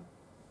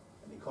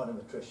an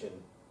econometrician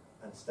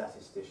and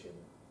statistician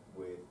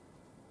with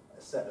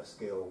a set of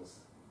skills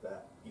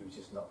that you would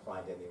just not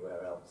find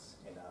anywhere else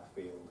in our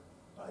field,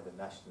 either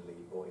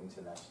nationally or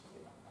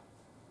internationally.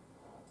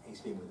 He's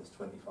been with us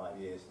 25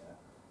 years now.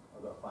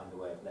 I've got to find a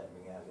way of letting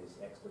him have his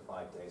extra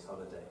 5 days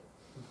holiday.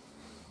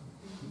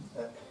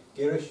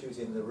 Girish, who's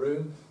in the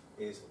room,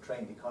 is a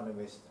trained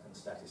economist and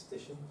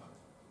statistician,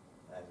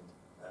 and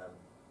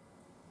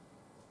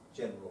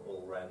general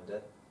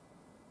all-rounder,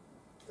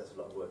 does a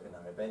lot of work in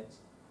our events.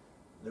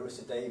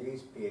 Larissa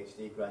Davies,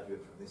 PhD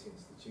graduate from this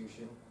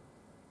institution,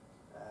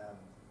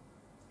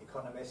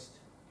 economist,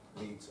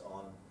 leads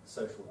on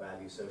social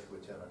value, social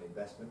return on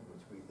investment,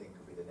 which we think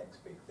will be the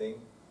next big thing,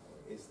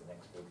 or is the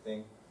next big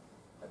thing.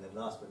 And then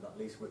last but not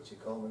least,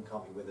 Richard Coleman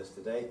can't be with us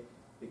today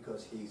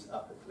because he's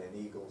up at Glen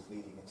Eagles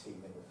leading a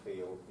team in the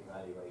field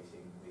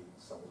evaluating the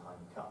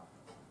Solheim Cup.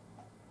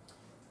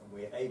 And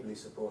we're ably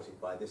supported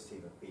by this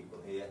team of people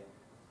here,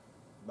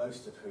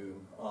 most of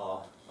whom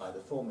are either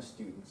former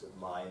students of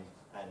mine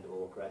and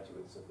or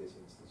graduates of this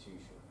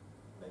institution,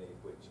 many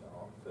of which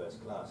are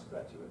first-class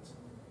graduates.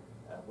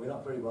 We're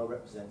not very well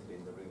represented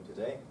in the room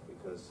today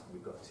because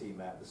we've got a team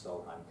out at the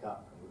Solheim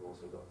Cup, and we've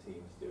also got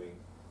teams doing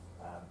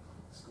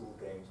school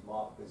games,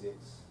 mark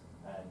visits,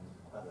 and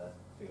other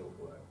field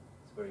work.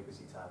 It's a very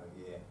busy time of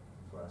year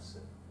for us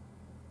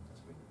as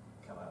we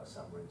come out of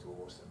summer into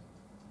autumn.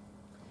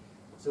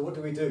 So what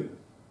do we do?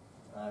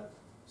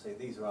 So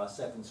these are our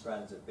 7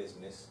 strands of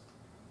business.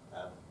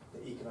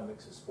 The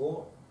economics of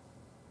sport,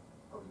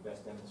 probably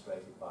best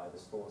demonstrated by the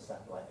sports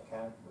satellite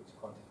account, which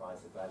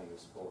quantifies the value of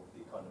sport to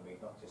the economy,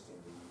 not just in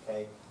the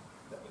UK,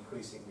 but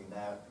increasingly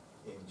now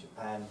in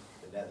Japan,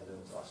 the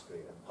Netherlands,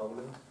 Austria and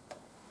Poland.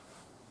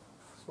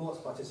 Sports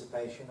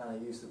participation, and I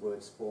use the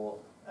word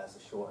sport as a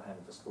shorthand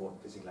for sport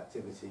and physical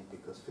activity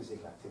because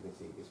physical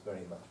activity is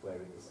very much where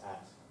it is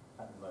at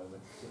the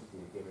moment,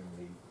 particularly given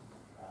the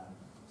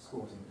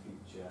sporting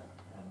future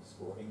and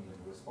Sport England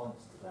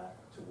response to that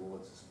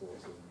towards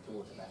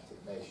an active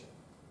nation.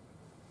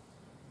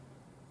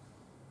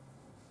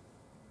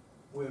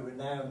 We're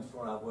renowned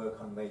for our work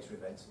on major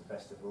events and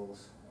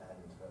festivals, and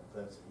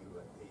those of you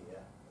at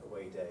the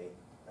away day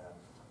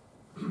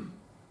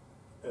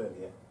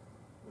earlier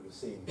would have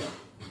seen that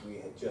we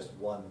had just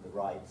won the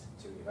right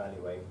to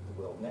evaluate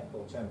the World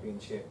Netball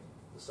Championship,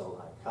 the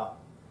Solheim Cup,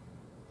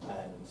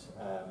 and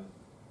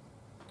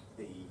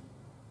the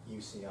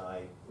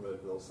UCI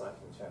Road World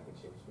Cycling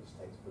Championships, which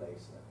takes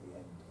place at the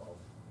end of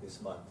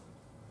this month.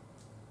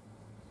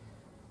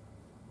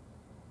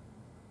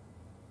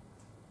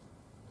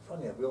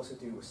 Funny enough, we also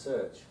do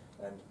research,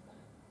 and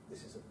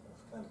this is a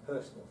kind of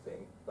personal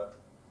thing, but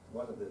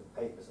one of the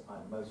papers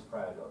I'm most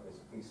proud of is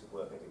a piece of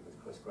work I did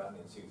with Chris Grant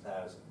in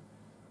 2000,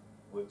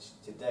 which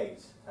to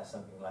date has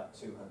something like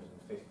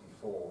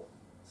 254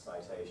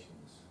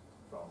 citations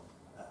from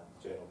a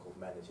journal called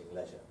Managing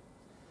Leisure.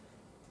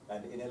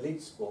 And in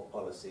elite sport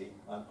policy,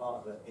 I'm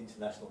part of an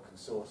international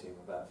consortium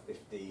of about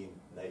 15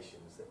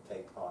 nations that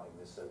take part in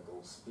the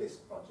so-called SPLIS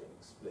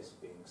project, SPLIS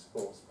being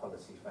Sports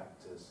Policy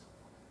Factors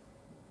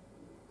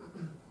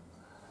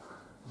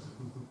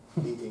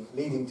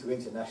leading to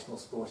international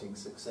sporting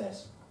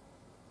success.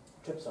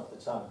 Trips off the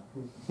tongue.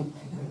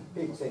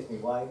 People say to me,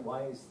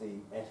 why is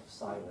the F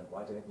silent?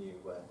 Why don't you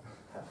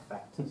have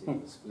factors in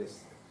the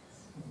SPLIS?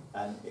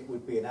 And it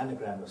would be an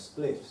anagram of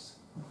spliffs,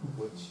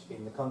 which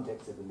in the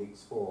context of elite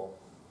sport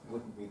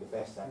wouldn't be the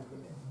best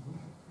acronym.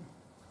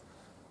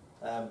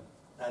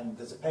 And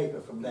there's a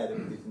paper from there that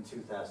we did in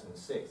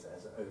 2006 that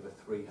has over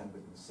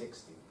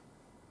 360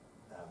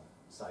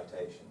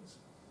 citations.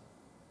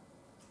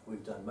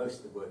 We've done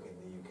most of the work in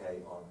the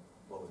UK on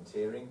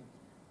volunteering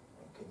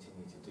and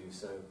continue to do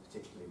so,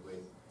 particularly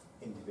with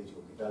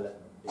individual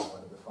development being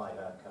one of the 5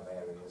 outcome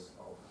areas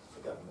of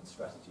the government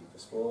strategy for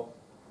sport.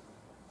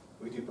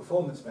 We do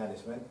performance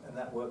management, and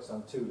that works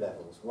on 2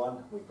 levels.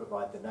 One, we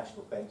provide the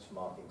national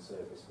benchmarking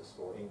service for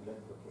Sport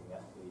England, looking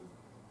at the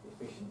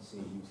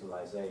efficiency,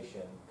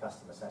 utilisation,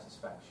 customer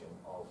satisfaction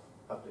of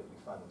publicly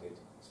funded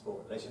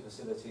sport and leisure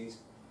facilities,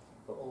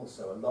 but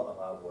also a lot of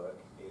our work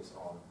is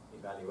on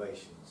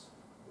evaluations,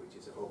 which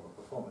is a form of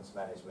performance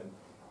management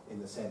in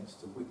the sense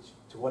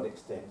to what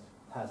extent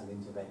has an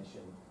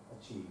intervention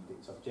achieved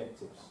its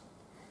objectives.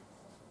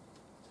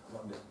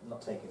 I'm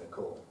not taking a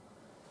call.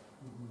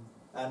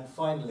 And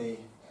finally,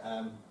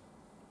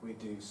 we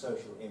do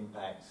social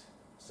impact,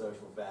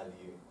 social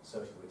value,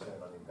 social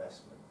return on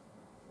investment,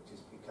 which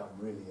has become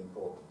really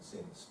important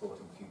since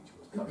Sporting Future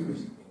was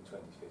published in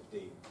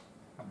 2015.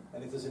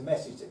 And if there's a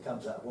message that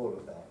comes out of all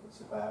of that, it's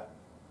about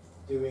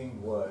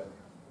doing work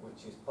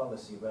which is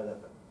policy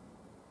relevant.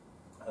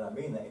 And I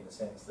mean that in the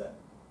sense that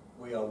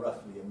we are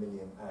roughly £1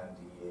 million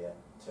a year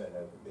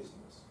turnover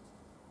business,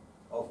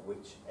 of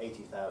which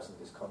 80,000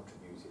 is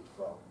contributed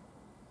from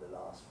the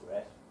last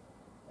ref,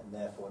 and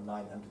therefore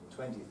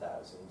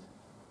 920,000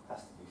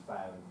 has to be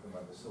found from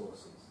other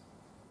sources.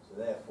 So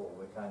therefore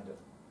we're kind of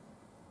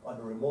on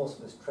a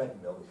remorseless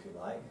treadmill, if you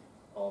like,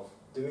 of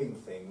doing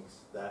things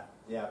that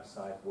the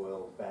outside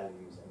world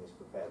values and is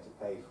prepared to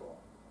pay for.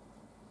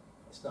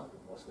 It's not a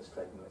remorseless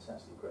treadmill, it's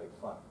actually great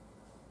fun.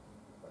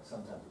 but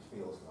sometimes it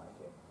feels like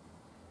it.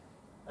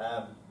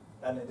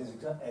 And it is an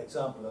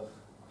example of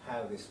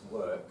how this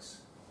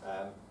works.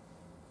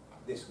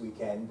 This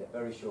weekend, at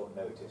very short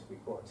notice, we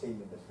put a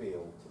team in the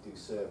field to do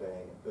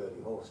surveying at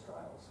Burley horse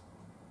trials.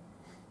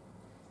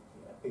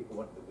 You know, people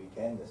wanted the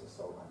weekend, there's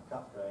a Solheim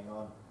Cup going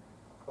on,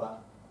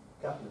 but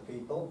a couple of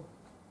people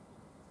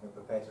who were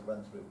prepared to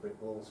run through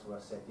brick walls for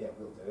us said, yeah,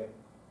 we'll do it.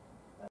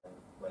 And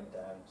went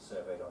down,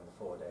 surveyed on the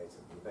 4 days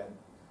of the event,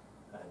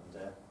 and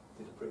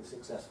did a pretty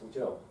successful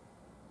job.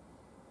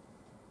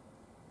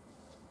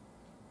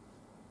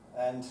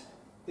 And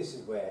this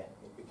is where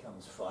it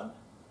becomes fun.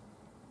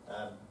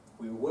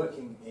 We were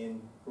working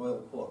in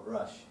Royal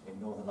Portrush in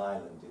Northern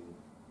Ireland in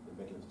the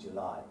middle of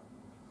July,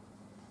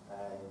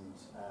 and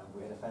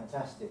we had a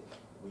fantastic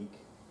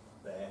week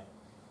there,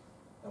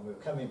 and we were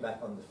coming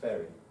back on the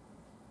ferry,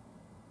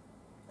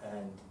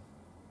 and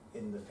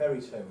in the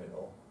ferry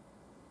terminal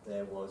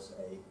there was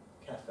a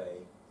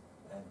cafe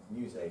and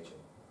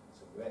newsagent,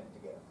 so we went to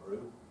get a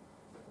brew,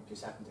 and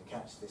just happened to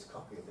catch this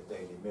copy of the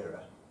Daily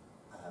Mirror,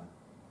 and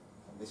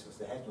this was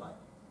the headline: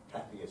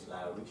 happy as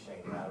Lowry,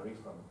 Shane Lowry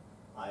from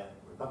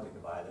Republic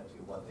of Ireland,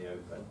 who won the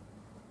Open,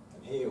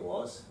 and here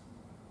was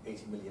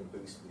 80 million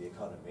boost for the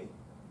economy,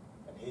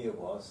 and here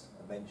was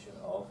a mention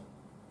of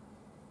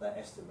that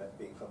estimate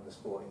being from the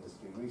Sport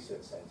Industry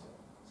Research Centre.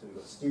 So we've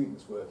got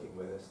students working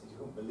with us that you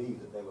couldn't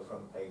believe that they were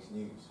front page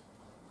news.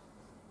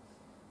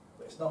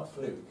 But it's not a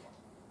fluke.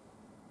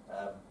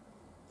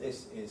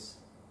 This is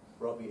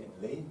Robbie and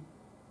Lee,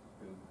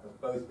 who have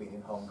both been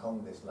in Hong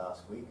Kong this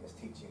last week as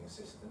teaching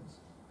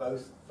assistants,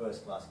 both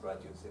first-class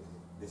graduates in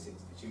this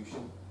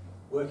institution,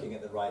 working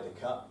at the Ryder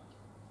Cup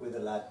with a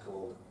lad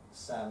called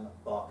Sam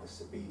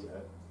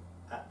Barker-Sabido,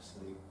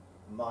 absolute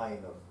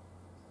mine of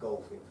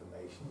golf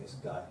information. This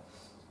guy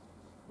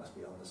must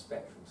be on the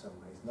spectrum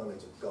somewhere. His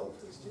knowledge of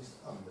golf is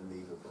just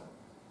unbelievable.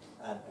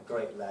 And a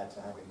great lad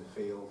to have in the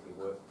field. We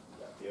worked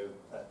at the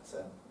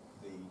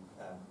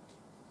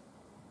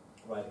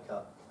Ryder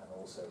Cup and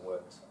also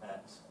worked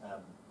at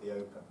the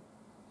Open.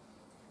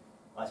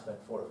 I spent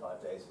 4 or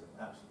 5 days with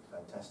an absolutely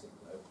fantastic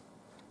bloke.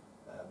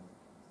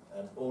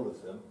 And all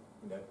of them,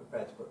 you know,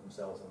 prepared to put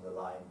themselves on the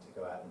line to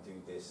go out and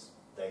do this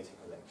data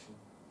collection.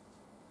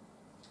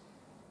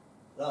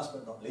 Last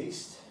but not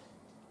least,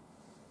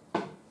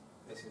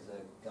 this is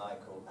a guy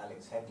called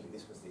Alex Headley.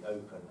 This was the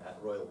Open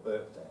at Royal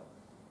Birkdale.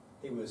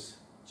 He was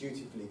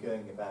dutifully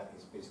going about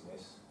his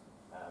business,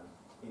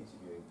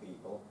 interviewing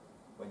people,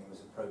 when he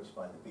was approached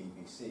by the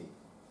BBC.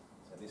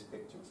 So this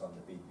picture was on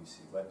the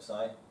BBC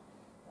website,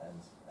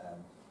 and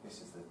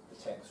this is the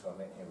text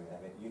from it. Here we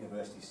have it.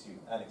 University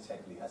student Alex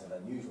Headley has an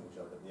unusual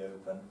job at the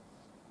Open.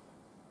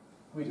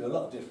 We do a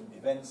lot of different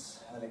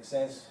events, Alex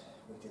says.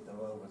 We did the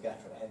Royal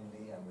Regatta at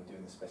Henley, and we're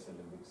doing the Special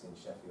Olympics in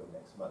Sheffield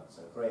next month.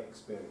 So a great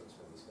experience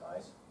for these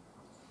guys.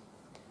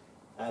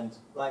 And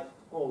like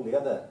all the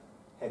other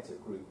heads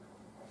of group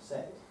have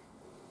said,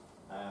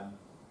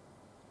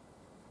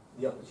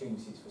 the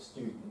opportunities for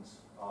students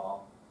are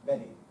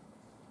many.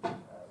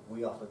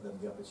 We offer them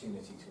the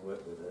opportunity to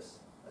work with us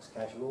as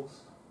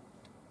casuals,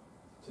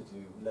 to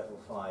do level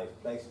 5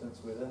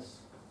 placements with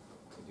us,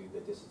 to do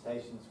their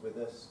dissertations with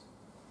us.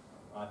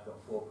 I've got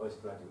 4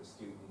 postgraduate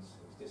students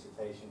whose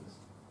dissertations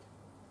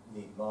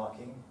need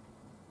marking.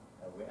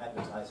 We're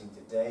advertising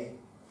today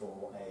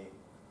for a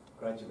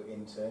graduate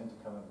intern to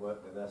come and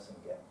work with us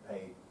and get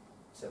paid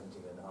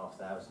 $17,500 or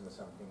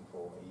something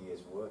for a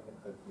year's work, and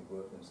hopefully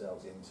work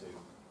themselves into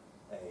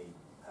a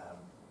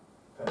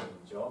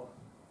permanent job.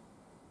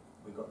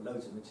 We've got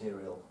loads of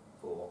material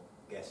for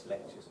guest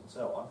lectures and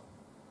so on.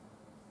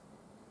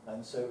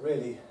 And so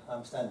really,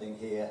 I'm standing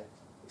here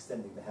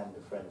extending the hand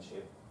of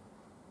friendship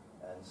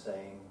and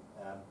saying,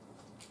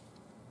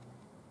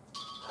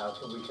 how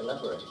can we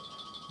collaborate?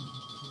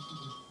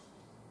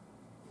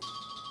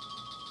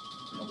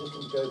 I'm just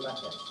going to go back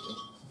actually.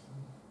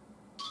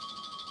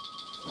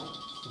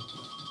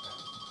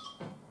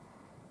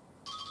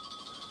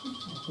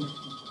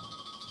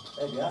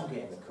 Maybe I'm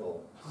getting the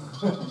call.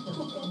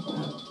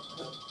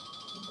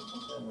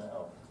 Turn that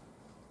off.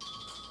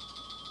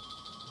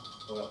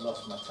 Or I've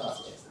lost my touch.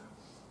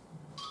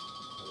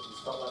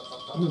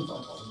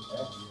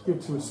 Give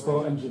to a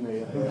sport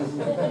engineer. I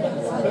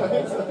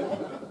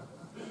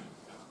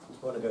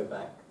want to go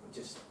back and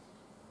just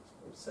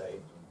say,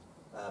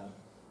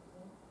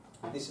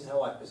 this is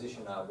how I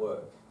position our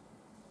work.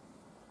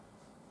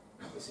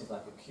 This is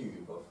like a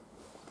cube of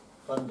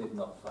funded,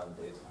 not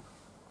funded,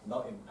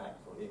 not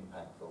impactful,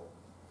 impactful,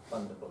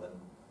 fundable and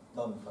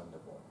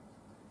non-fundable.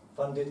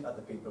 Funded are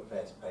the people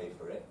prepared to pay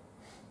for it.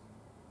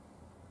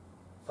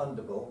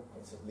 Fundable,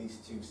 it's at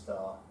least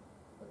 2-star,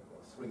 or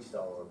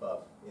 3-star or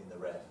above in the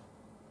ref.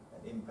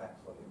 And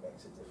impactful, it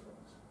makes a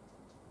difference.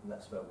 And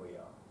that's where we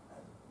are.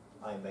 And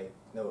I make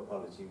no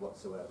apology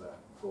whatsoever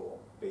for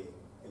being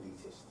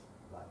elitist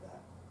like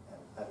that and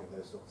having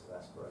those sorts of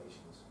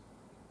aspirations.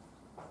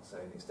 So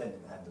in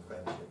extending the hand of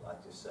friendship, I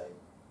just say,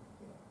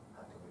 you know,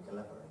 how can we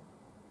collaborate?